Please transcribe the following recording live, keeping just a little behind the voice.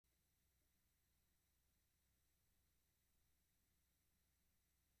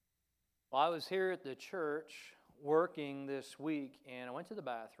Well, I was here at the church working this week, and I went to the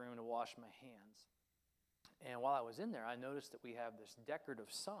bathroom to wash my hands. And while I was in there, I noticed that we have this decorative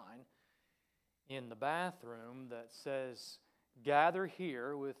sign in the bathroom that says, "Gather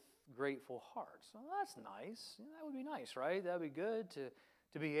here with grateful hearts." Well, that's nice. That would be nice, right? That would be good to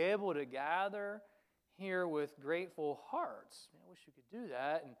be able to gather here with grateful hearts. I wish you could do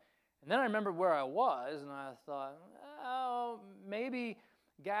that. And then I remembered where I was, and I thought, oh, maybe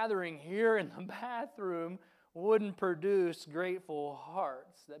gathering here in the bathroom wouldn't produce grateful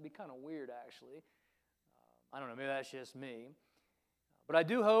hearts. That'd be kind of weird, actually. I don't know, maybe that's just me. But I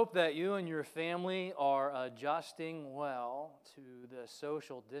do hope that you and your family are adjusting well to the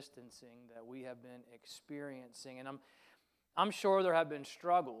social distancing that we have been experiencing. And I'm sure there have been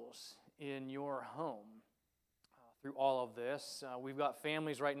struggles in your home through all of this. We've got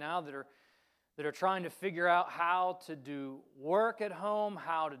families right now that are trying to figure out how to do work at home,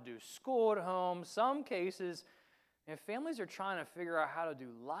 how to do school at home. Some cases, families are trying to figure out how to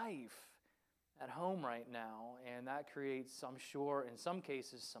do life at home right now, and that creates, I'm sure, in some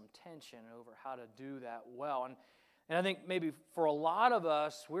cases, some tension over how to do that well. And I think maybe for a lot of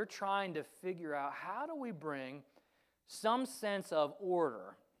us, we're trying to figure out how do we bring some sense of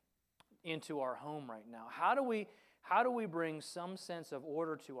order into our home right now? How do we bring some sense of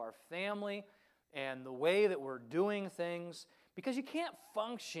order to our family and the way that we're doing things? Because you can't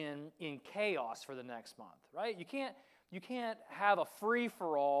function in chaos for the next month, right? You can't have a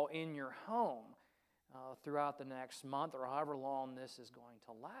free-for-all in your home throughout the next month or however long this is going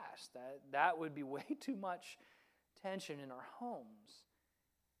to last. That would be way too much tension in our homes.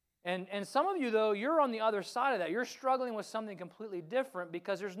 And some of you, though, you're on the other side of that. You're struggling with something completely different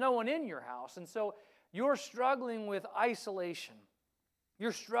because there's no one in your house. And so you're struggling with isolation.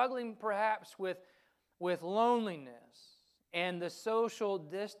 You're struggling perhaps with loneliness. And the social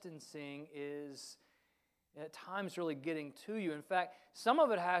distancing is at times really getting to you. In fact, some of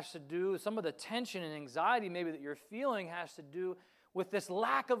it has to do, some of the tension and anxiety maybe that you're feeling has to do with this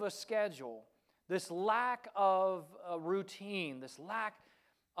lack of a schedule, this lack of a routine, this lack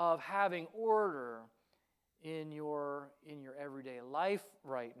of having order in your everyday life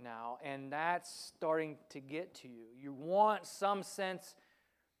right now, and that's starting to get to you. You want some sense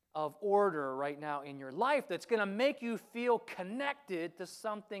of order right now in your life that's going to make you feel connected to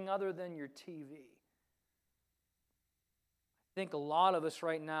something other than your TV. I think a lot of us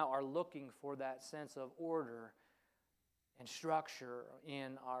right now are looking for that sense of order and structure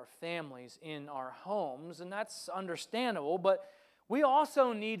in our families, in our homes, and that's understandable, but we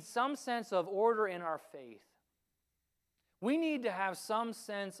also need some sense of order in our faith. We need to have some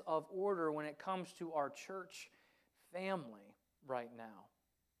sense of order when it comes to our church family right now.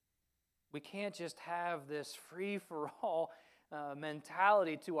 We can't just have this free-for-all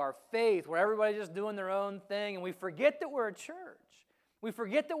mentality to our faith where everybody's just doing their own thing and we forget that we're a church. We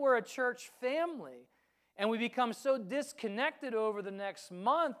forget that we're a church family. And we become so disconnected over the next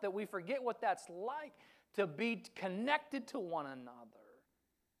month that we forget what that's like to be connected to one another.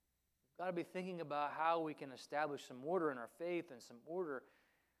 We've got to be thinking about how we can establish some order in our faith and some order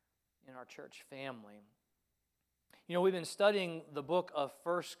in our church family. You know, we've been studying the book of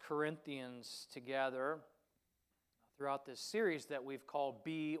 1 Corinthians together throughout this series that we've called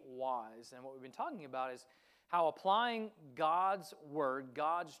Be Wise. And what we've been talking about is how applying God's word,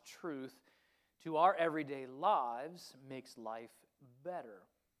 God's truth, to our everyday lives makes life better.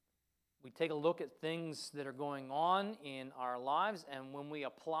 We take a look at things that are going on in our lives, and when we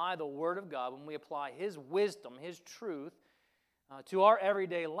apply the Word of God, when we apply His wisdom, His truth to our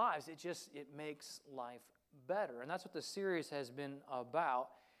everyday lives, it makes life better. And that's what the series has been about.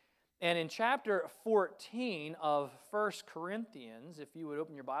 And in chapter 14 of 1 Corinthians, if you would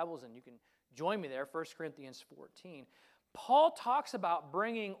open your Bibles and you can join me there, 1 Corinthians 14, Paul talks about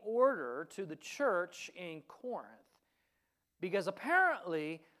bringing order to the church in Corinth because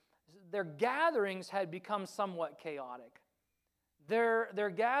apparently their gatherings had become somewhat chaotic.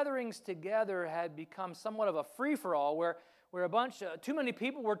 Their gatherings together had become somewhat of a free-for-all where too many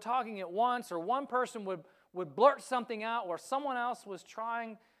people were talking at once, or one person would blurt something out or someone else was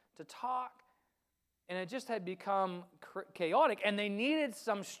trying to talk, and it just had become chaotic. And they needed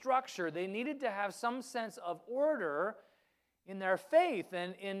some structure. They needed to have some sense of order in their faith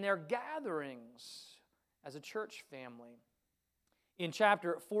and in their gatherings as a church family. In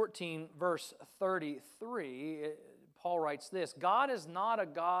chapter 14, verse 33, Paul writes this: God is not a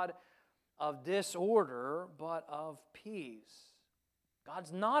God of disorder, but of peace.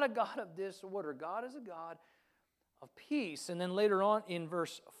 God's not a God of disorder. God is a God of peace. And then later on in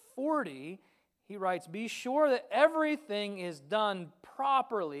verse 40, He writes, "Be sure that everything is done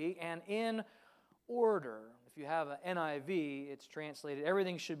properly and in order." If you have an NIV, it's translated,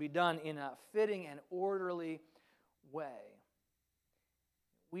 "Everything should be done in a fitting and orderly way."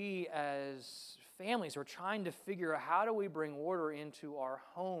 We as families are trying to figure out how do we bring order into our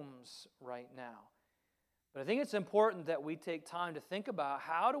homes right now. But I think it's important that we take time to think about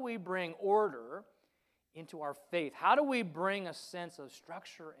how do we bring order into our faith? How do we bring a sense of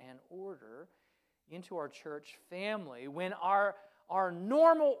structure and order into our church family when our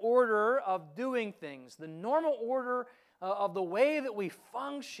normal order of doing things, the normal order of the way that we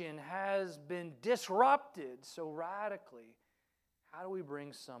function has been disrupted so radically? How do we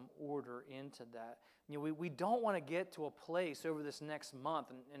bring some order into that? We don't want to get to a place over this next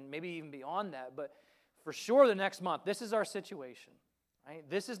month, and maybe even beyond that, but for sure the next month, this is our situation. Right?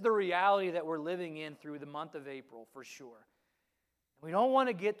 This is the reality that we're living in through the month of April, for sure. We don't want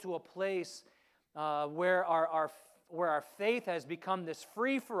to get to a place where our faith has become this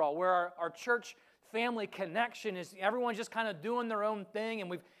free-for-all, where our church family connection is everyone's just kind of doing their own thing,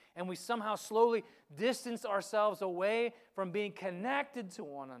 and we somehow slowly distance ourselves away from being connected to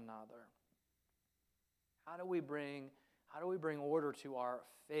one another. How do we bring order to our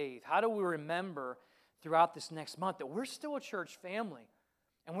faith? How do we remember throughout this next month that we're still a church family,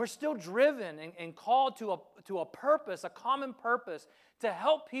 and we're still driven and called to a purpose, a common purpose, to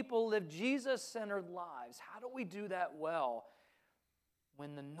help people live Jesus-centered lives? How do we do that well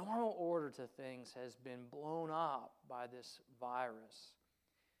when the normal order to things has been blown up by this virus?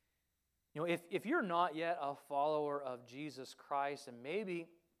 If you're not yet a follower of Jesus Christ, and maybe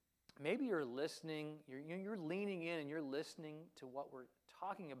you're listening, you're leaning in and you're listening to what we're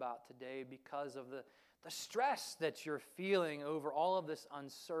talking about today because of the stress that you're feeling over all of this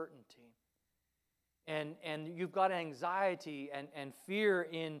uncertainty. And you've got anxiety and fear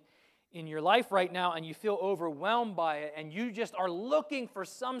in your life right now, and you feel overwhelmed by it, and you just are looking for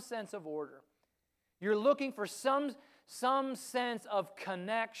some sense of order. You're looking for some sense of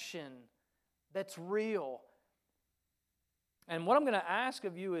connection that's real. And what I'm going to ask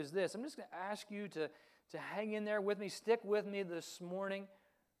of you is this. I'm just going to ask you to hang in there with me, stick with me this morning,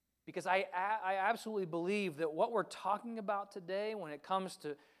 because I absolutely believe that what we're talking about today when it comes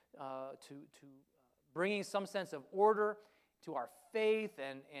to bringing some sense of order to our faith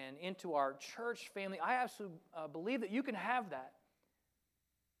and into our church family, I absolutely believe that you can have that.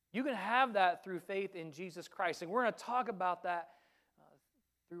 You can have that through faith in Jesus Christ. And we're going to talk about that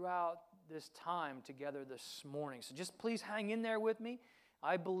throughout this time together this morning. So just please hang in there with me.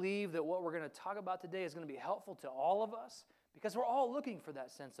 I believe that what we're going to talk about today is going to be helpful to all of us because we're all looking for that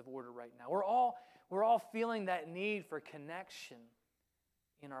sense of order right now. We're all feeling that need for connection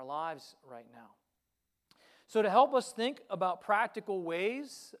in our lives right now. So to help us think about practical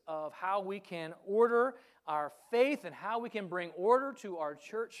ways of how we can order our faith and how we can bring order to our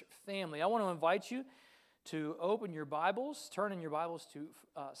church family, I want to invite you to open your Bibles, turn in your Bibles to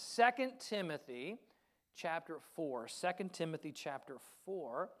 2 Timothy chapter 4. 2 Timothy chapter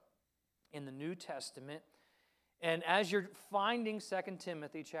 4 in the New Testament. And as you're finding 2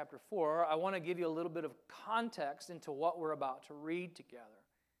 Timothy chapter 4, I want to give you a little bit of context into what we're about to read together.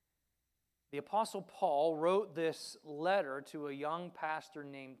 The Apostle Paul wrote this letter to a young pastor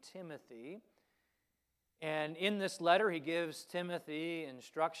named Timothy. And in this letter, he gives Timothy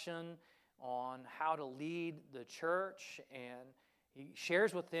instruction on how to lead the church, and he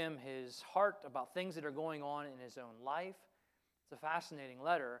shares with him his heart about things that are going on in his own life. It's a fascinating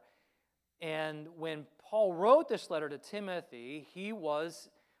letter. And when Paul wrote this letter to Timothy, he was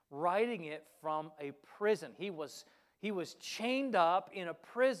writing it from a prison. He was chained up in a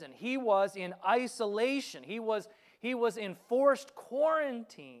prison. He was in isolation. He was in forced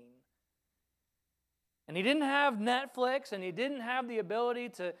quarantine. And he didn't have Netflix, and he didn't have the ability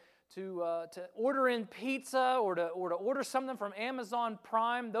to order in pizza or to order something from Amazon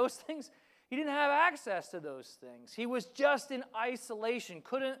Prime. Those things, he didn't have access to those things. He was just in isolation,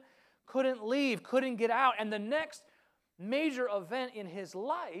 couldn't leave, couldn't get out. And the next major event in his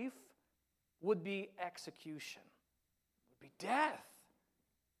life would be execution, would be death.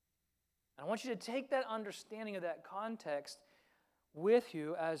 And I want you to take that understanding of that context with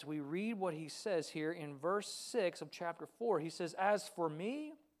you as we read what he says here in verse 6 of chapter 4. He says, "As for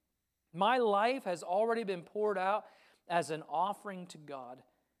me, my life has already been poured out as an offering to God.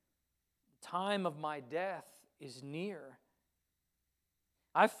 The time of my death is near.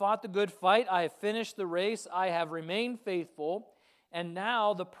 I fought the good fight. I have finished the race. I have remained faithful. And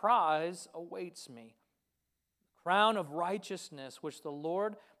now the prize awaits me. The crown of righteousness, which the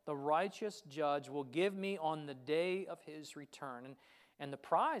Lord, the righteous judge, will give me on the day of his return." And the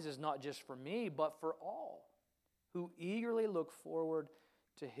prize is not just for me, but for all who eagerly look forward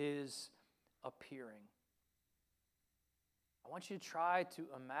to His appearing. I want you to try to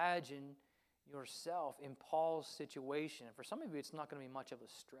imagine yourself in Paul's situation. And for some of you, it's not going to be much of a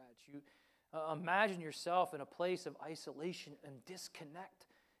stretch. You imagine yourself in a place of isolation and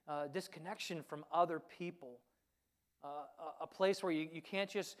disconnection from other people. A place where you can't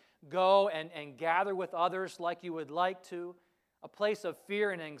just go and gather with others like you would like to. A place of fear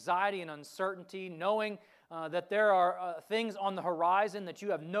and anxiety and uncertainty, knowing that there are things on the horizon that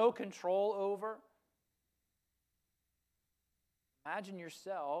you have no control over. Imagine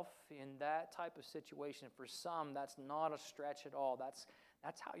yourself in that type of situation. For some, that's not a stretch at all.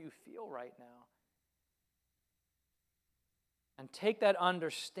 That's how you feel right now. And take that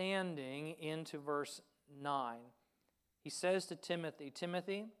understanding into verse 9. He says to Timothy,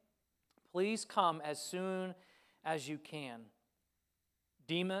 Timothy, please come as soon as you can.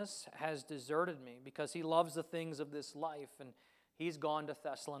 Demas has deserted me because he loves the things of this life, and he's gone to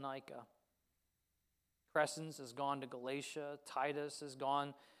Thessalonica. Crescens has gone to Galatia. Titus has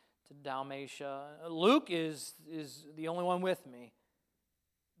gone to Dalmatia. Luke is the only one with me.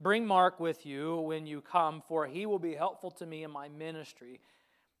 Bring Mark with you when you come, for he will be helpful to me in my ministry.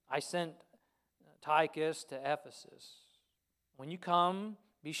 I sent Tychus to Ephesus. When you come,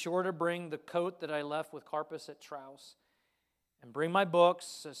 be sure to bring the coat that I left with Carpus at Troas, and bring my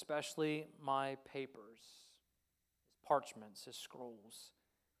books, especially my papers, his parchments, his scrolls.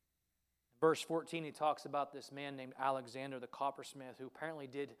 Verse 14, he talks about this man named Alexander the coppersmith, who apparently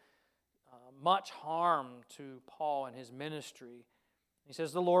did much harm to Paul and his ministry. He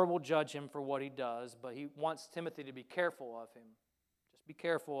says the Lord will judge him for what he does, but he wants Timothy to be careful of him. Just be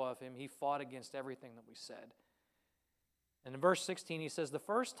careful of him. He fought against everything that we said. And in verse 16, he says, the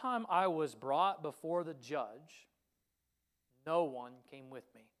first time I was brought before the judge, no one came with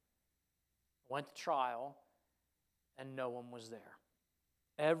me. I went to trial, and no one was there.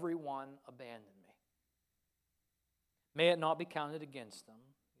 Everyone abandoned me. May it not be counted against them.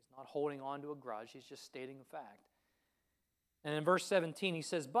 He's not holding on to a grudge. He's just stating a fact. And in verse 17, he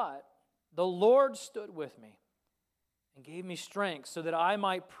says, but the Lord stood with me and gave me strength so that I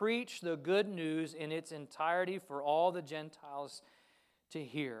might preach the good news in its entirety for all the Gentiles to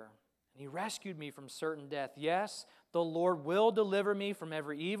hear. And he rescued me from certain death. Yes, the Lord will deliver me from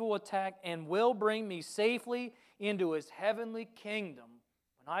every evil attack and will bring me safely into His heavenly kingdom.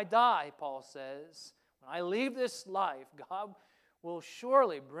 When I die, Paul says, when I leave this life, God will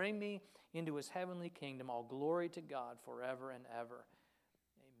surely bring me into His heavenly kingdom. All glory to God forever and ever.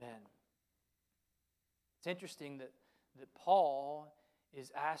 Amen. It's interesting that Paul is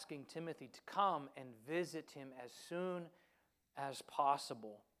asking Timothy to come and visit him as soon as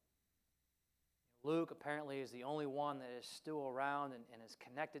possible. Luke apparently is the only one that is still around and is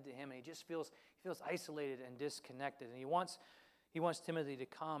connected to him, and he just feels isolated and disconnected, and he wants Timothy to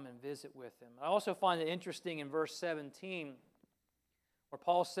come and visit with him. I also find it interesting in verse 17 where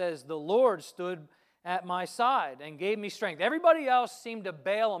Paul says, the Lord stood at my side and gave me strength. Everybody else seemed to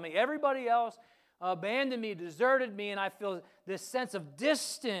bail on me. Everybody else abandoned me, deserted me, and I feel this sense of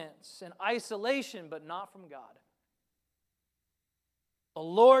distance and isolation, but not from God. The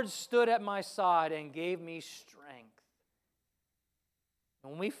Lord stood at my side and gave me strength.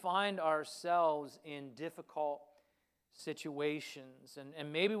 When we find ourselves in difficult situations,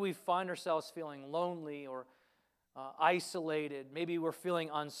 and maybe we find ourselves feeling lonely or isolated, maybe we're feeling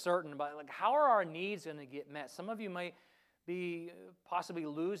uncertain about how are our needs going to get met. Some of you might be possibly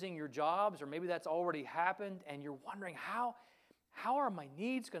losing your jobs, or maybe that's already happened, and you're wondering how are my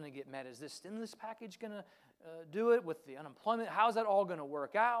needs going to get met? Is this stimulus package going to do it with the unemployment? How's that all going to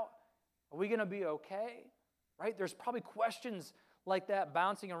work out? Are we going to be okay? Right? There's probably questions like that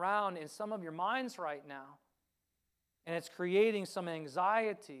bouncing around in some of your minds right now, and it's creating some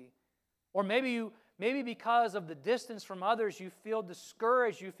anxiety. Or maybe because of the distance from others, you feel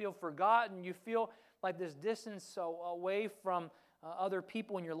discouraged, you feel forgotten, you feel like this distance away from other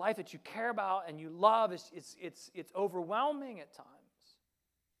people in your life that you care about and you love, it's overwhelming at times.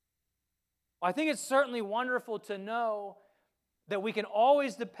 Well, I think it's certainly wonderful to know that we can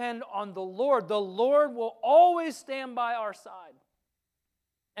always depend on the Lord. The Lord will always stand by our side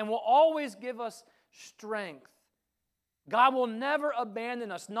and will always give us strength. God will never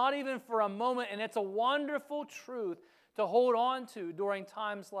abandon us, not even for a moment, and it's a wonderful truth to hold on to during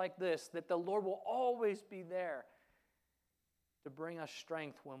times like this, that the Lord will always be there to bring us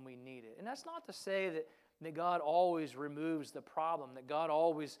strength when we need it. And that's not to say that God always removes the problem, that God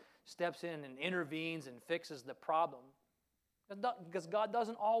always steps in and intervenes and fixes the problem. Because God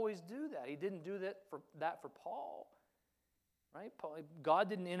doesn't always do that. He didn't do that for Paul. right? God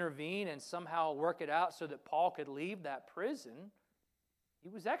didn't intervene and somehow work it out so that Paul could leave that prison. He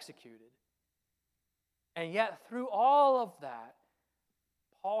was executed. And yet, through all of that,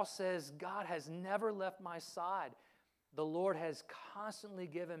 Paul says, God has never left my side. The Lord has constantly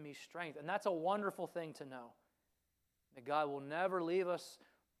given me strength. And that's a wonderful thing to know. That God will never leave us,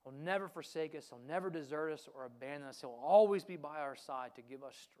 He'll never forsake us, He'll never desert us or abandon us. He'll always be by our side to give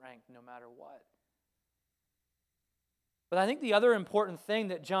us strength no matter what. But I think the other important thing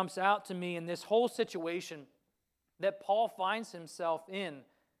that jumps out to me in this whole situation that Paul finds himself in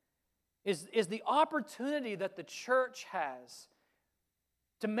is the opportunity that the church has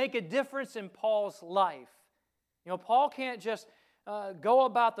to make a difference in Paul's life. You know, Paul can't just go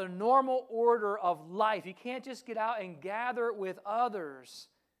about the normal order of life. He can't just get out and gather with others.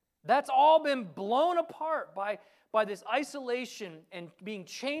 That's all been blown apart by this isolation and being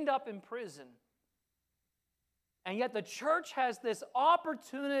chained up in prison. And yet the church has this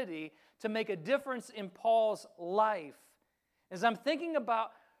opportunity to make a difference in Paul's life. As I'm thinking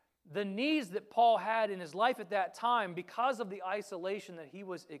about the needs that Paul had in his life at that time because of the isolation that he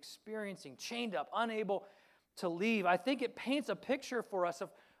was experiencing, chained up, unable to leave, I think it paints a picture for us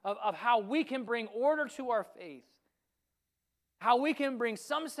of how we can bring order to our faith, how we can bring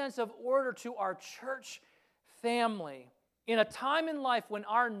some sense of order to our church family in a time in life when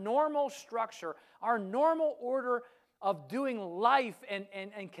our normal structure, our normal order of doing life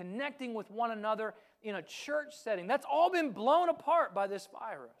and connecting with one another in a church setting, that's all been blown apart by this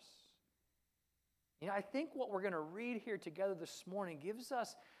virus. You know, I think what we're going to read here together this morning gives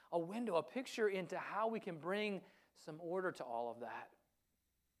us a window, a picture into how we can bring some order to all of that.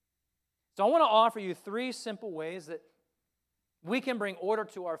 So I want to offer you 3 simple ways that we can bring order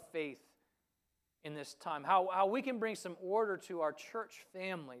to our faith in this time, how we can bring some order to our church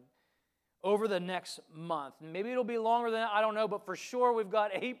family over the next month. Maybe it'll be longer than that, I don't know, but for sure we've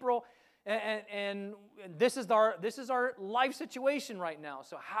got April, and this is our life situation right now.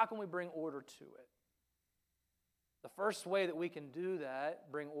 So how can we bring order to it? The first way that we can do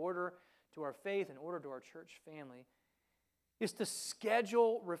that, bring order to our faith and order to our church family, is to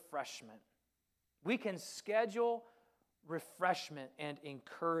schedule refreshment. We can schedule refreshment and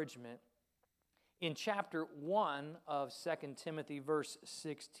encouragement. In chapter 1 of 2 Timothy, verse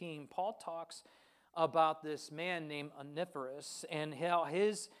 16, Paul talks about this man named Onesiphorus and how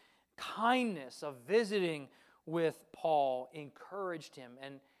his kindness of visiting with Paul encouraged him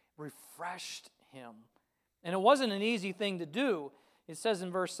and refreshed him. And it wasn't an easy thing to do. It says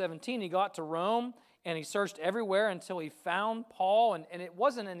in verse 17, he got to Rome and he searched everywhere until he found Paul. And it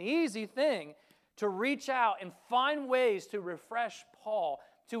wasn't an easy thing to reach out and find ways to refresh Paul,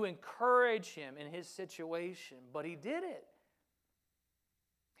 to encourage him in his situation. But he did it.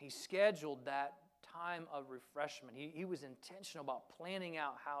 He scheduled that time of refreshment. He was intentional about planning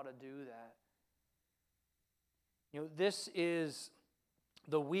out how to do that. You know, this is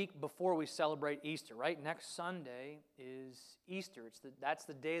the week before we celebrate Easter, right? Next Sunday is Easter. That's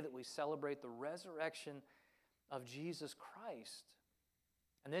the day that we celebrate the resurrection of Jesus Christ.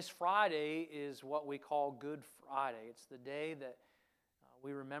 And this Friday is what we call Good Friday. It's the day that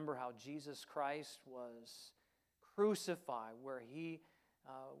we remember how Jesus Christ was crucified, where he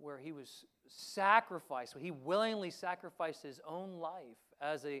was sacrificed. He willingly sacrificed his own life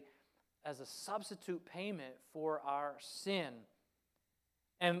as a substitute payment for our sin.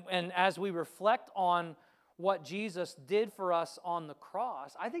 And as we reflect on what Jesus did for us on the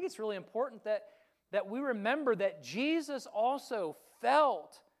cross, I think it's really important that we remember that Jesus also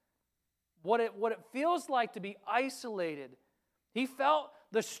felt what it feels like to be isolated. He felt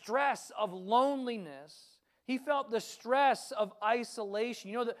the stress of loneliness. He felt the stress of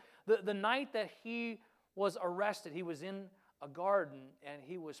isolation. You know, the night that he was arrested, he was in a garden and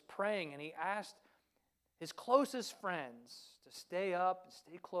he was praying, and he asked his closest friends to stay up,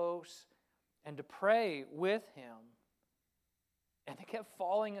 stay close, and to pray with him. And they kept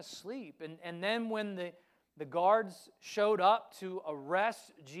falling asleep. And then when the guards showed up to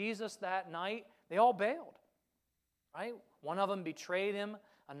arrest Jesus that night, they all bailed. Right? One of them betrayed him.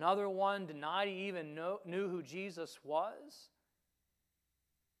 Another one denied he even knew who Jesus was.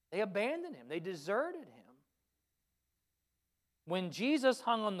 They abandoned him. They deserted him. When Jesus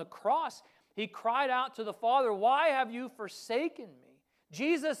hung on the cross, he cried out to the Father, "Why have you forsaken me?"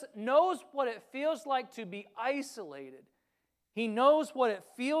 Jesus knows what it feels like to be isolated. He knows what it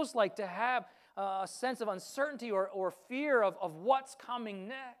feels like to have a sense of uncertainty or fear of what's coming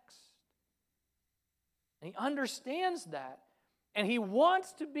next. And he understands that. And he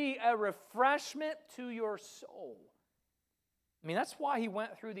wants to be a refreshment to your soul. I mean, that's why he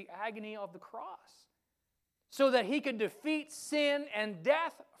went through the agony of the cross. so that He could defeat sin and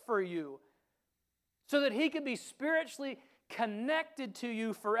death for you, so that He could be spiritually connected to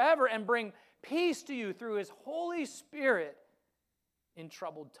you forever and bring peace to you through His Holy Spirit in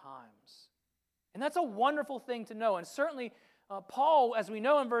troubled times. And that's a wonderful thing to know. And certainly Paul, as we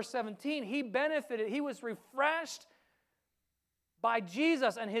know in verse 17, he benefited, he was refreshed by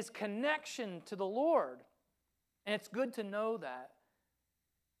Jesus and his connection to the Lord. And it's good to know that.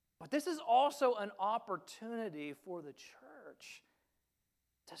 But this is also an opportunity for the church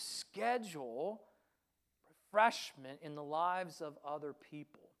to schedule refreshment in the lives of other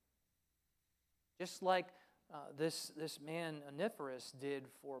people. Just like this man Onesiphorus did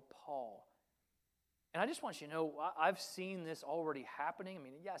for Paul. And I just want you to know, I've seen this already happening. I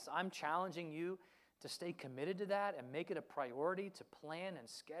mean, yes, I'm challenging you to stay committed to that and make it a priority to plan and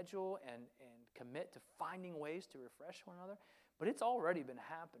schedule and commit to finding ways to refresh one another. But it's already been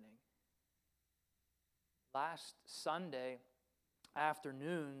happening. Last Sunday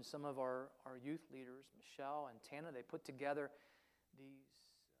afternoon, some of our youth leaders, Michelle and Tana, they put together these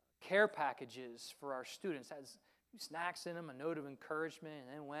care packages for our students. It has snacks in them, a note of encouragement,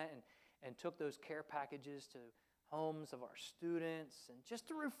 and then went and took those care packages to homes of our students and just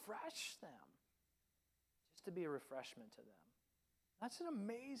to refresh them, just to be a refreshment to them. That's an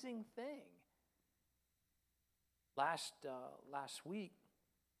amazing thing. Last week,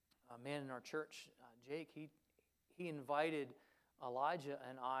 a man in our church, Jake, he invited Elijah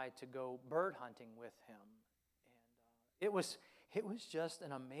and I to go bird hunting with him. And it was just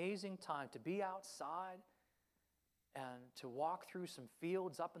an amazing time to be outside and to walk through some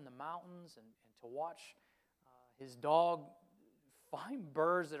fields up in the mountains and to watch his dog find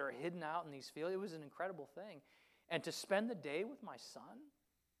birds that are hidden out in these fields. It was an incredible thing. And to spend the day with my son,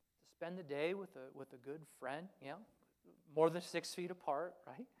 to spend the day with a good friend, more than 6 feet apart,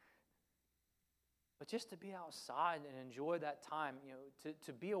 right? But just to be outside and enjoy that time,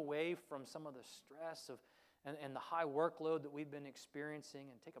 to be away from some of the stress of and the high workload that we've been experiencing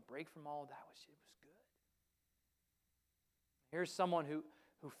and take a break from all of that, it was good. Here's someone who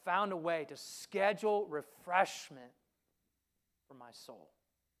found a way to schedule refreshment for my soul.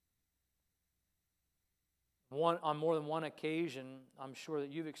 On more than one occasion, I'm sure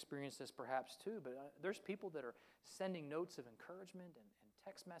that you've experienced this perhaps too, but there's people that are sending notes of encouragement and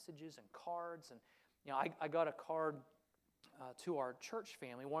text messages and cards. And I got a card to our church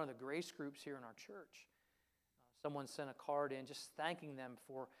family, one of the grace groups here in our church. Someone sent a card in just thanking them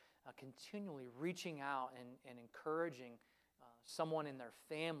for continually reaching out and encouraging someone in their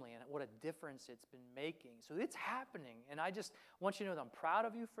family and what a difference it's been making. So it's happening, and I just want you to know that I'm proud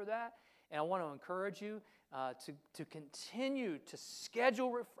of you for that, and I want to encourage you to continue to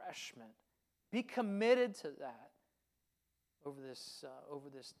schedule refreshment. Be committed to that over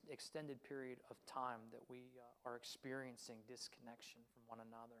this extended period of time that we are experiencing disconnection from one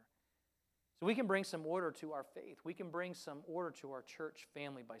another. So we can bring some order to our faith. We can bring some order to our church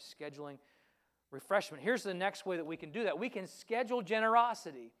family by scheduling refreshment. Here's the next way that we can do that. We can schedule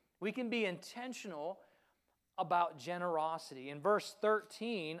generosity. We can be intentional about generosity. In verse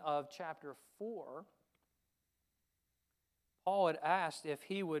 13 of chapter 4, Paul had asked if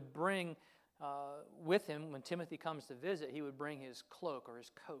he would bring with him, when Timothy comes to visit, he would bring his cloak or his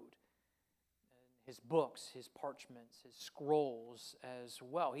coat, his books, his parchments, his scrolls as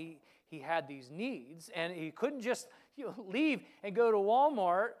well. He had these needs, and he couldn't just leave and go to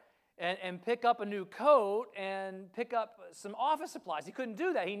Walmart and pick up a new coat and pick up some office supplies. He couldn't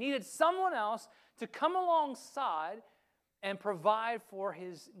do that. He needed someone else to come alongside and provide for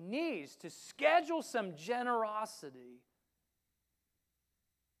his needs, to schedule some generosity.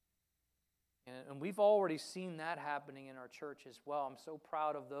 And we've already seen that happening in our church as well. I'm so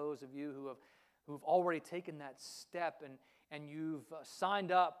proud of those of you who've already taken that step and you've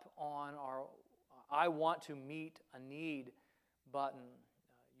signed up on our I Want to Meet a Need button.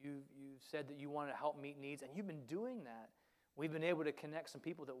 You said that you wanted to help meet needs, and you've been doing that. We've been able to connect some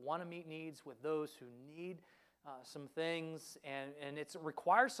people that want to meet needs with those who need some things, and it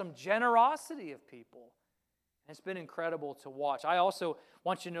requires some generosity of people. And it's been incredible to watch. I also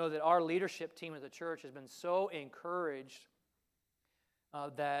want you to know that our leadership team at the church has been so encouraged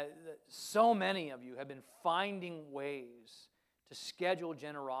that so many of you have been finding ways to schedule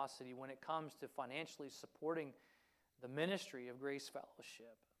generosity when it comes to financially supporting the ministry of Grace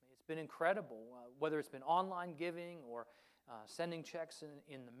Fellowship. It's been incredible, whether it's been online giving or sending checks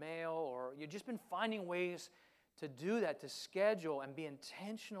in the mail, or you've just been finding ways to do that, to schedule and be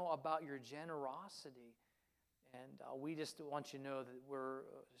intentional about your generosity. And we just want you to know that we're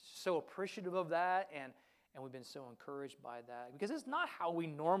so appreciative of that, And we've been so encouraged by that because it's not how we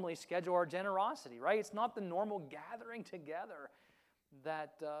normally schedule our generosity, right? It's not the normal gathering together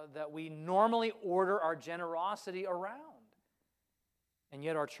that we normally order our generosity around. And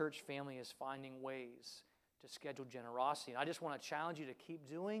yet our church family is finding ways to schedule generosity. And I just want to challenge you to keep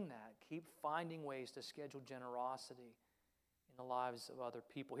doing that. Keep finding ways to schedule generosity in the lives of other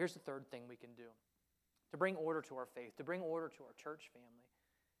people. Here's the third thing we can do to bring order to our faith, to bring order to our church family.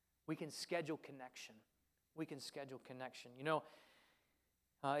 We can schedule connection. We can schedule connection. You know,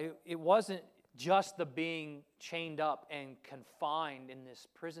 it wasn't just the being chained up and confined in this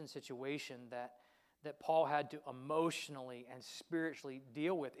prison situation that Paul had to emotionally and spiritually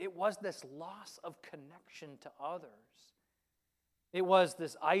deal with. It was this loss of connection to others. It was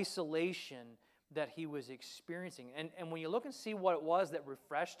this isolation that he was experiencing. And when you look and see what it was that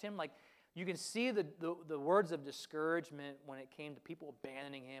refreshed him, like you can see the words of discouragement when it came to people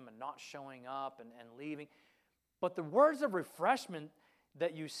abandoning him and not showing up and leaving. But the words of refreshment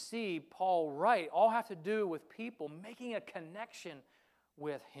that you see Paul write all have to do with people making a connection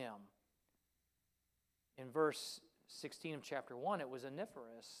with him. In verse 16 of chapter 1, it was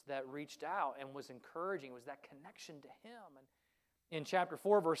Onesiphorus that reached out and was encouraging. It was that connection to him. And in chapter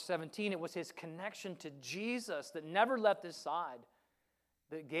 4, verse 17, it was his connection to Jesus that never left his side,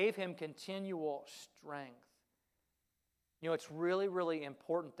 that gave him continual strength. You know, it's really, really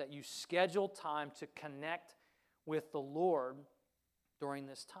important that you schedule time to connect with the Lord during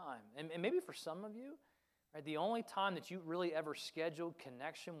this time. And maybe for some of you, right, the only time that you really ever scheduled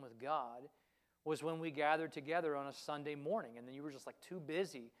connection with God was when we gathered together on a Sunday morning, and then you were just like too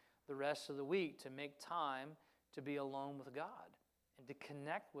busy the rest of the week to make time to be alone with God and to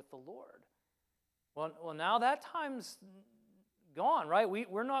connect with the Lord. Well, now that time's gone, right?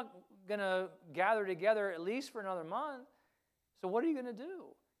 We're not going to gather together at least for another month. So what are you going to do?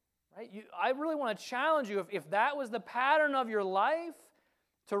 Right? I really want to challenge you, if that was the pattern of your life,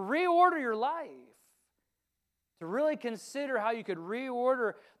 to reorder your life, to really consider how you could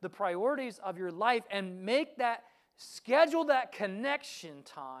reorder the priorities of your life and schedule that connection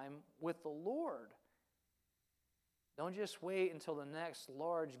time with the Lord. Don't just wait until the next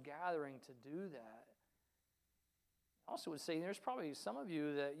large gathering to do that. I also would say there's probably some of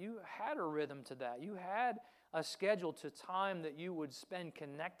you that you had a rhythm to that. You had a schedule to time that you would spend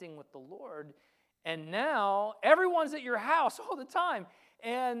connecting with the Lord. And now everyone's at your house all the time.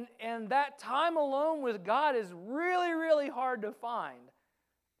 And that time alone with God is really, really hard to find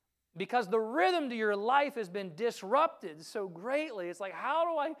because the rhythm to your life has been disrupted so greatly. It's like,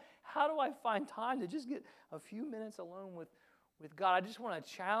 how do I find time to just get a few minutes alone with God? I just want to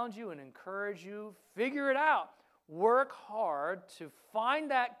challenge you and encourage you. Figure it out. Work hard to find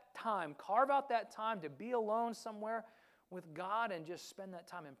that time. Carve out that time to be alone somewhere with God and just spend that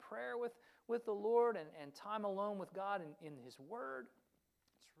time in prayer with the Lord and time alone with God in His Word.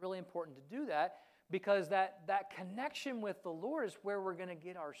 It's really important to do that because that connection with the Lord is where we're going to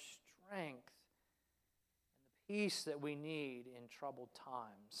get our strength and the peace that we need in troubled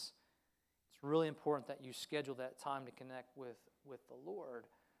times. It's really important that you schedule that time to connect with the Lord.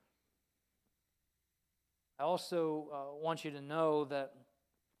 I also want you to know that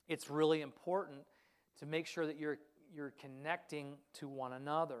it's really important to make sure that you're connecting to one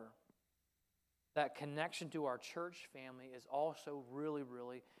another. That connection to our church family is also really,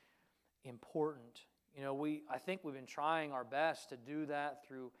 really important. You know, I think we've been trying our best to do that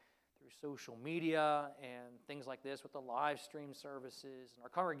through social media and things like this with the live stream services. And our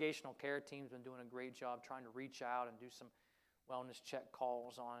congregational care team's been doing a great job trying to reach out and do some wellness check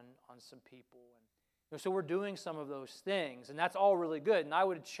calls on some people. And so we're doing some of those things, and that's all really good. And I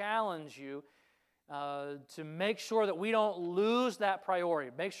would challenge you to make sure that we don't lose that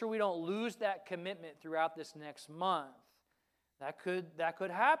priority. Make sure we don't lose that commitment throughout this next month. That could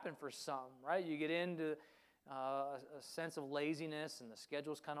happen for some, right? You get into a sense of laziness, and the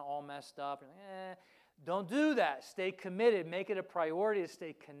schedule's kind of all messed up. And, don't do that. Stay committed. Make it a priority to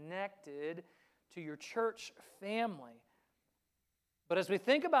stay connected to your church family. But as we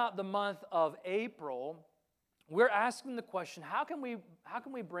think about the month of April, we're asking the question, how can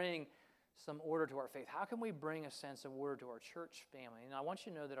we bring some order to our faith? How can we bring a sense of order to our church family? And I want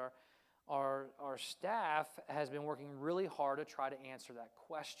you to know that our staff has been working really hard to try to answer that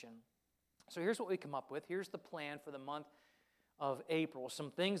question. So here's what we come up with. Here's the plan for the month of April.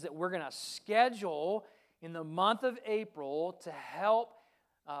 Some things that we're going to schedule in the month of April to help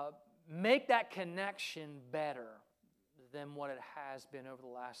make that connection better than what it has been over the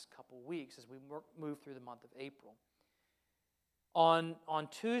last couple weeks as we move through the month of April. On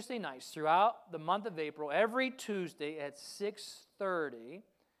Tuesday nights throughout the month of April, every Tuesday at 6:30,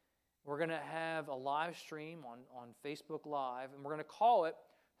 we're going to have a live stream on Facebook Live, and we're going to call it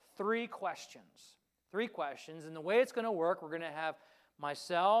 3 Questions. 3 questions, and the way it's going to work, we're going to have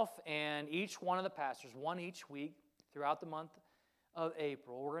myself and each one of the pastors, one each week throughout the month of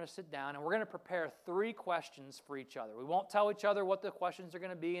April. We're going to sit down and we're going to prepare 3 questions for each other. We won't tell each other what the questions are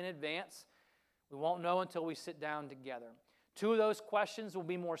going to be in advance. We won't know until we sit down together. 2 of those questions will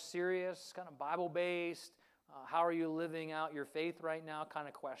be more serious, kind of Bible-based, how are you living out your faith right now kind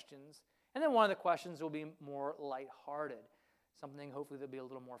of questions. And then one of the questions will be more lighthearted, something hopefully that'll be a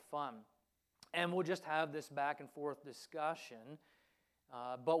little more fun. And we'll just have this back and forth discussion.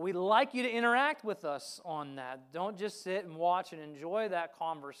 But we'd like you to interact with us on that. Don't just sit and watch and enjoy that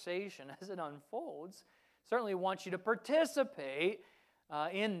conversation as it unfolds. Certainly want you to participate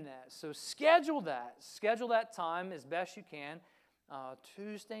in that. So schedule that. Schedule that time as best you can.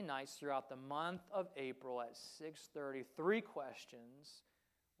 Tuesday nights throughout the month of April at 6:30. 3 questions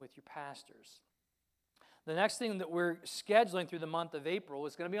with your pastors. The next thing that we're scheduling through the month of April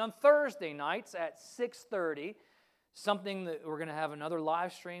is going to be on Thursday nights at 6:30, something that we're going to have another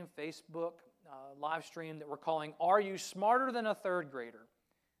live stream, Facebook live stream that we're calling Are You Smarter Than a Third Grader?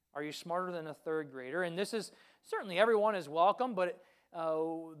 Are you smarter than a third grader? And this is, certainly everyone is welcome, but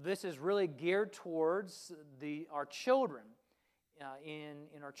this is really geared towards our children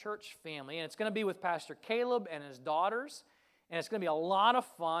in our church family. And it's going to be with Pastor Caleb and his daughters. And it's going to be a lot of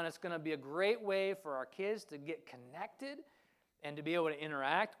fun. It's going to be a great way for our kids to get connected and to be able to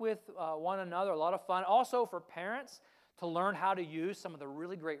interact with one another. A lot of fun. Also for parents to learn how to use some of the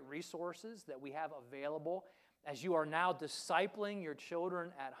really great resources that we have available as you are now discipling your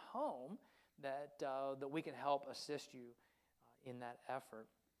children at home, that we can help assist you in that effort.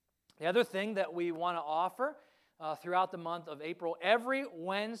 The other thing that we want to offer throughout the month of April, every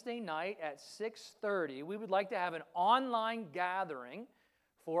Wednesday night at 6:30, we would like to have an online gathering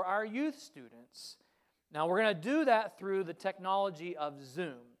for our youth students. Now, we're going to do that through the technology of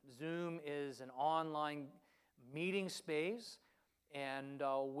Zoom. Zoom is an online meeting space, and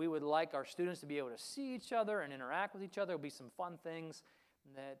we would like our students to be able to see each other and interact with each other. There will be some fun things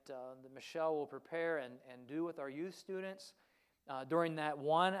that Michelle will prepare and do with our youth students during that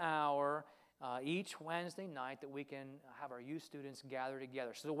 1 hour each Wednesday night that we can have our youth students gather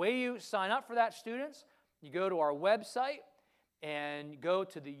together. So the way you sign up for that, students, you go to our website and you go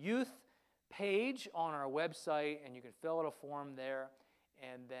to the youth page on our website, and you can fill out a form there,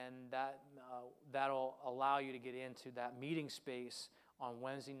 and then that'll allow you to get into that meeting space on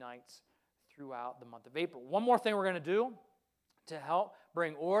Wednesday nights throughout the month of April. One more thing we're going to do to help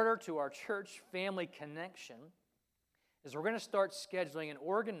bring order to our church family connection is we're going to start scheduling and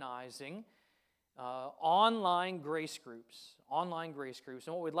organizing online grace groups. Online grace groups.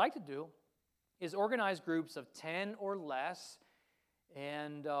 And what we'd like to do is organize groups of 10 or less,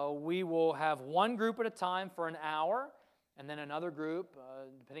 and we will have one group at a time for an hour, and then another group,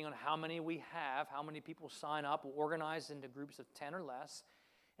 depending on how many we have, how many people sign up, we'll organize into groups of 10 or less.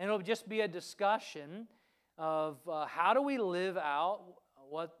 And it'll just be a discussion of how do we live out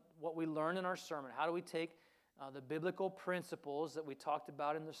what we learn in our sermon. How do we take the biblical principles that we talked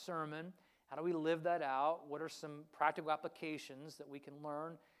about in the sermon, how do we live that out? What are some practical applications that we can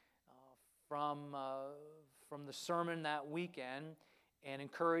learn from the sermon that weekend, and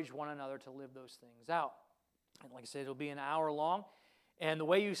encourage one another to live those things out? And like I said, it'll be an hour long. And the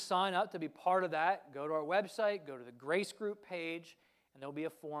way you sign up to be part of that, go to our website, go to the Grace Group page, and there'll be a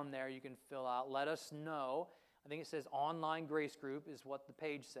form there you can fill out. Let us know. I think it says Online Grace Group is what the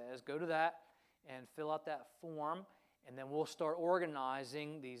page says. Go to that and fill out that form, and then we'll start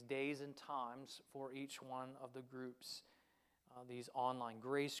organizing these days and times for each one of the groups, these online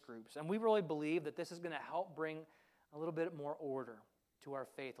grace groups. And we really believe that this is going to help bring a little bit more order to our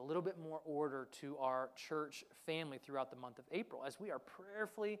faith, a little bit more order to our church family throughout the month of April, as we are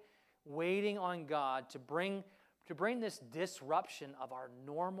prayerfully waiting on God to bring this disruption of our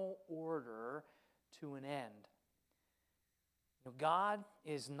normal order to an end. You know, God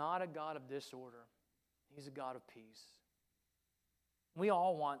is not a God of disorder. He's a God of peace. We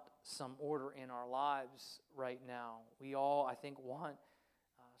all want some order in our lives right now. We all, I think, want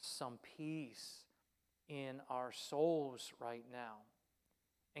some peace in our souls right now.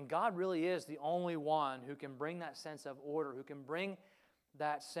 And God really is the only one who can bring that sense of order, who can bring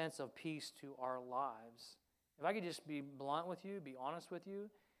that sense of peace to our lives. If I could just be blunt with you, be honest with you,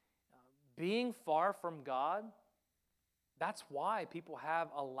 being far from God, that's why people have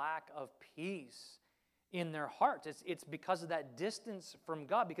a lack of peace in their hearts. It's because of that distance from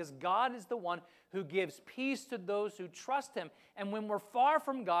God, because God is the one who gives peace to those who trust Him. And when we're far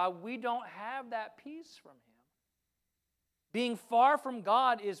from God, we don't have that peace from Him. Being far from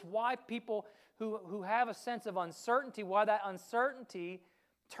God is why people who have a sense of uncertainty, why that uncertainty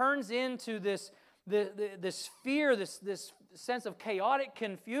turns into this fear, this sense of chaotic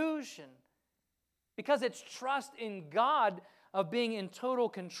confusion. Because it's trust in God of being in total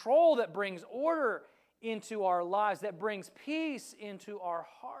control that brings order into our lives, that brings peace into our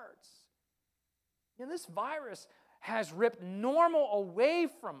hearts. This virus has ripped normal away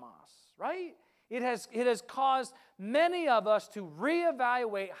from us, right? It has caused many of us to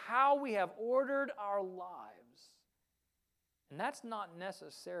reevaluate how we have ordered our lives. And that's not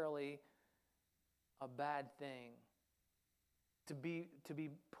necessarily a bad thing. To be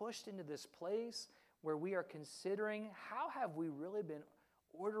pushed into this place where we are considering how have we really been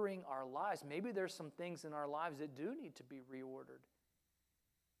ordering our lives. Maybe there's some things in our lives that do need to be reordered.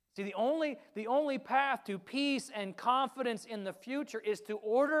 See, the only path to peace and confidence in the future is to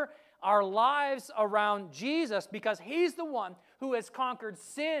order our lives around Jesus, because He's the one who has conquered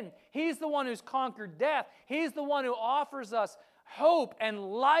sin. He's the one who's conquered death. He's the one who offers us hope and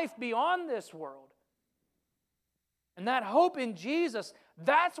life beyond this world. And that hope in Jesus,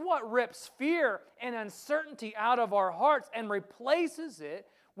 that's what rips fear and uncertainty out of our hearts and replaces it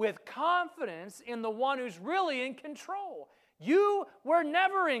with confidence in the one who's really in control. You were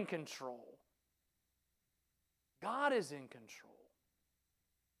never in control. God is in control.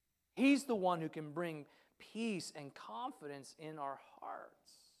 He's the one who can bring peace and confidence in our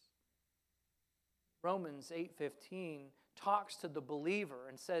hearts. Romans 8:15 talks to the believer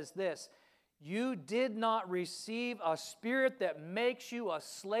and says this: you did not receive a spirit that makes you a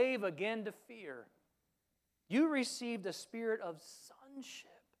slave again to fear. You received a spirit of sonship.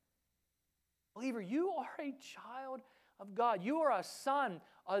 Believer, you are a child of God. You are a son,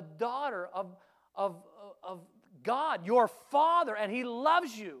 a daughter of God, your Father, and He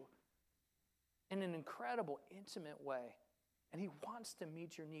loves you in an incredible, intimate way. And He wants to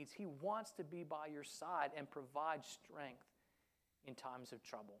meet your needs. He wants to be by your side and provide strength in times of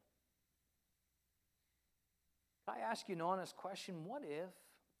trouble. I ask you an honest question. What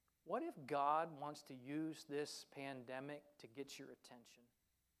if God wants to use this pandemic to get your attention?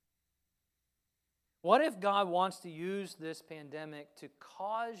 What if God wants to use this pandemic to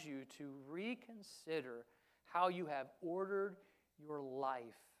cause you to reconsider how you have ordered your life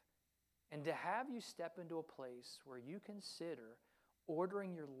and to have you step into a place where you consider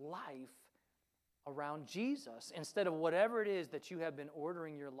ordering your life around Jesus instead of whatever it is that you have been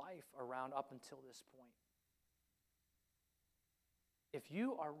ordering your life around up until this point? If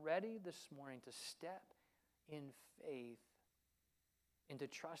you are ready this morning to step in faith into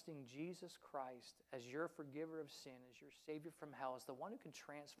trusting Jesus Christ as your forgiver of sin, as your Savior from hell, as the one who can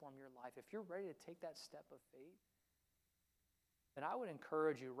transform your life, if you're ready to take that step of faith, then I would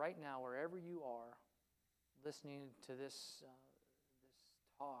encourage you right now, wherever you are, listening to this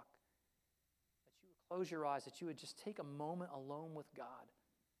talk, that you would close your eyes, that you would just take a moment alone with God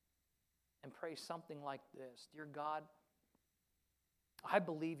and pray something like this: Dear God, I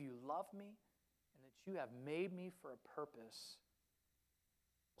believe you love me and that you have made me for a purpose.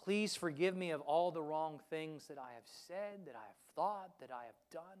 Please forgive me of all the wrong things that I have said, that I have thought, that I have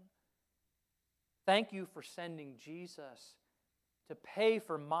done. Thank you for sending Jesus to pay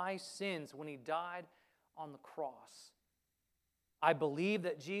for my sins when He died on the cross. I believe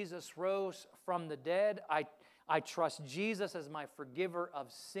that Jesus rose from the dead. I trust Jesus as my forgiver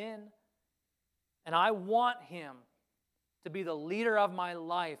of sin. And I want Him to be the leader of my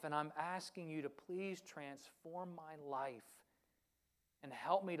life, and I'm asking you to please transform my life and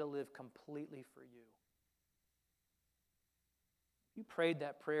help me to live completely for you. If you prayed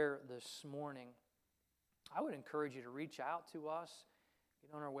that prayer this morning, I would encourage you to reach out to us,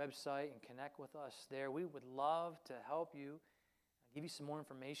 get on our website and connect with us there. We would love to help you, give you some more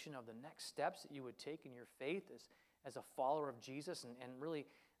information of the next steps that you would take in your faith as a follower of Jesus, and really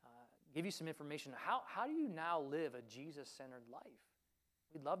give you some information. How do you now live a Jesus-centered life?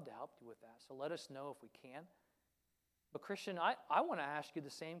 We'd love to help you with that. So let us know if we can. But Christian, I want to ask you the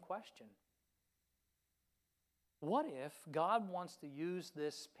same question. What if God wants to use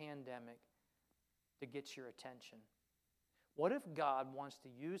this pandemic to get your attention? What if God wants to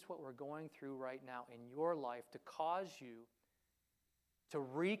use what we're going through right now in your life to cause you to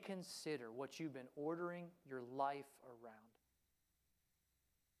reconsider what you've been ordering your life around?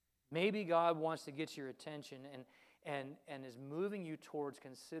 Maybe God wants to get your attention and is moving you towards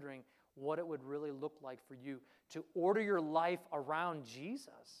considering what it would really look like for you to order your life around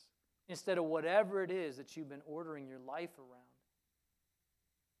Jesus instead of whatever it is that you've been ordering your life around.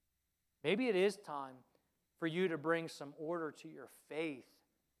 Maybe it is time for you to bring some order to your faith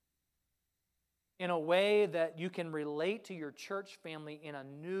in a way that you can relate to your church family in a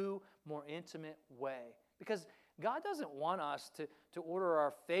new, more intimate way. Because God doesn't want us to order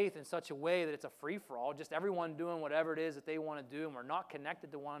our faith in such a way that it's a free-for-all, just everyone doing whatever it is that they want to do, and we're not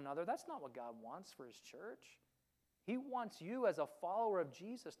connected to one another. That's not what God wants for His church. He wants you as a follower of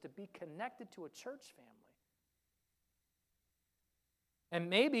Jesus to be connected to a church family. And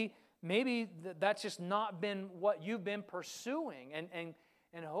maybe that's just not been what you've been pursuing.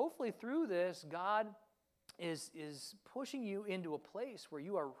 And hopefully through this, God is pushing you into a place where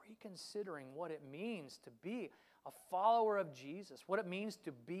you are reconsidering what it means to be a follower of Jesus, what it means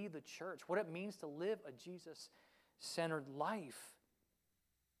to be the church, what it means to live a Jesus-centered life.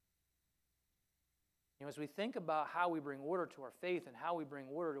 You know, as we think about how we bring order to our faith and how we bring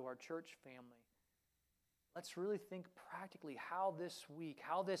order to our church family, let's really think practically how this week,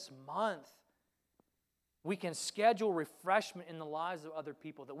 how this month, we can schedule refreshment in the lives of other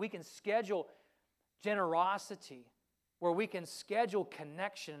people, that we can schedule generosity, where we can schedule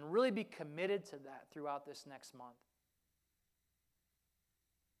connection and really be committed to that throughout this next month.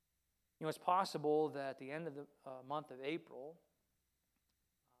 You know, it's possible that at the end of the month of April,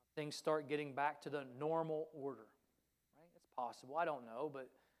 things start getting back to the normal order. Right? It's possible. I don't know, but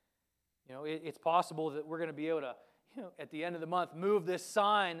you know, it's possible that we're going to be able to, you know, at the end of the month, move this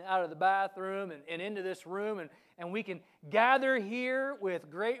sign out of the bathroom and into this room, and we can gather here with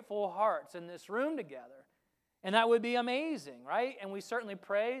grateful hearts in this room together. And that would be amazing, right? And we certainly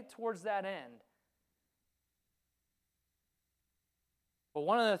pray towards that end. But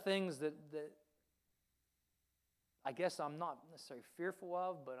one of the things that I guess I'm not necessarily fearful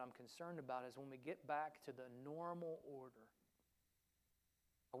of, but I'm concerned about is when we get back to the normal order.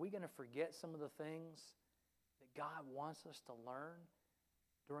 Are we going to forget some of the things that God wants us to learn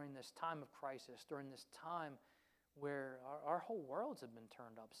during this time of crisis, during this time where our whole worlds have been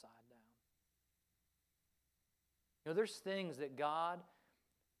turned upside down? You know, there's things that God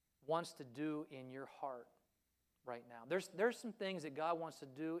wants to do in your heart right now. There's some things that God wants to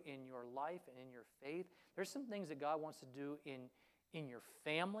do in your life and in your faith. There's some things that God wants to do in your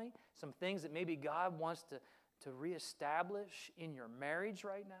family, some things that maybe God wants to reestablish in your marriage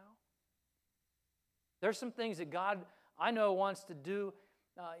right now. There's some things that God, I know, wants to do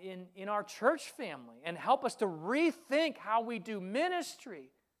in our church family and help us to rethink how we do ministry.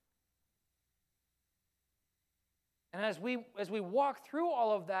 And as we walk through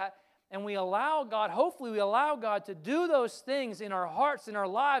all of that and we allow God, hopefully we allow God to do those things in our hearts, in our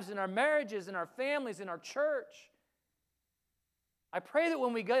lives, in our marriages, in our families, in our church. I pray that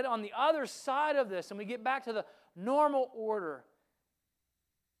when we get on the other side of this and we get back to the normal order,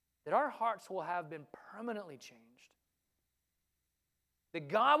 that our hearts will have been permanently changed. That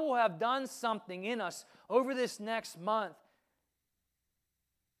God will have done something in us over this next month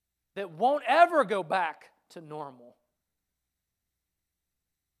that won't ever go back to normal,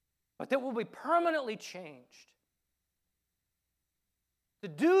 but that will be permanently changed. To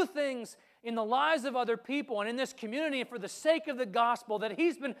do things in the lives of other people and in this community and for the sake of the gospel that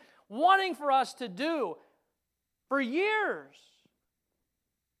He's been wanting for us to do for years.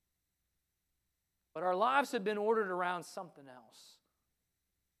 But our lives have been ordered around something else.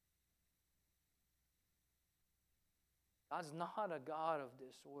 God's not a God of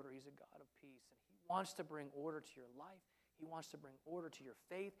disorder. He's a God of peace. And He wants to bring order to your life. He wants to bring order to your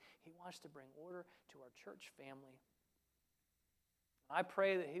faith. He wants to bring order to our church family. I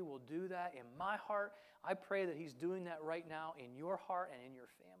pray that He will do that in my heart. I pray that He's doing that right now in your heart and in your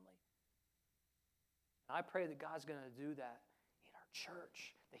family. And I pray that God's going to do that in our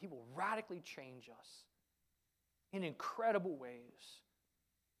church, that He will radically change us in incredible ways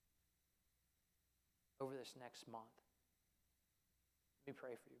over this next month. Let me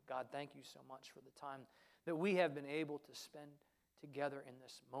pray for you. God, thank you so much for the time that we have been able to spend together in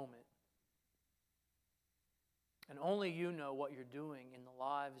this moment. And only you know what you're doing in the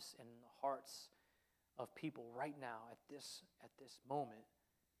lives and in the hearts of people right now at this moment.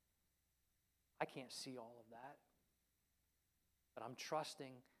 I can't see all of that. But I'm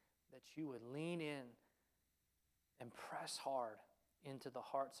trusting that you would lean in and press hard into the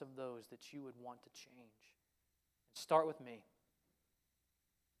hearts of those that you would want to change. And start with me.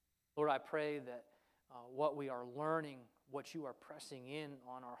 Lord, I pray that what we are learning, what you are pressing in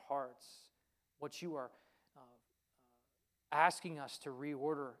on our hearts, what you are asking us to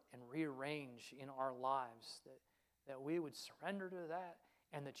reorder and rearrange in our lives, that we would surrender to that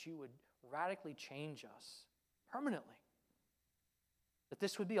and that you would radically change us permanently. That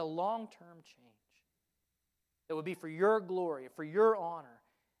this would be a long-term change. That would be for your glory, for your honor,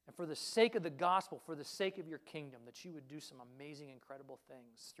 and for the sake of the gospel, for the sake of your kingdom, that you would do some amazing, incredible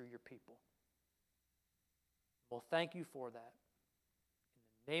things through your people. Well, thank you for that.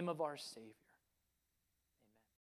 In the name of our Savior.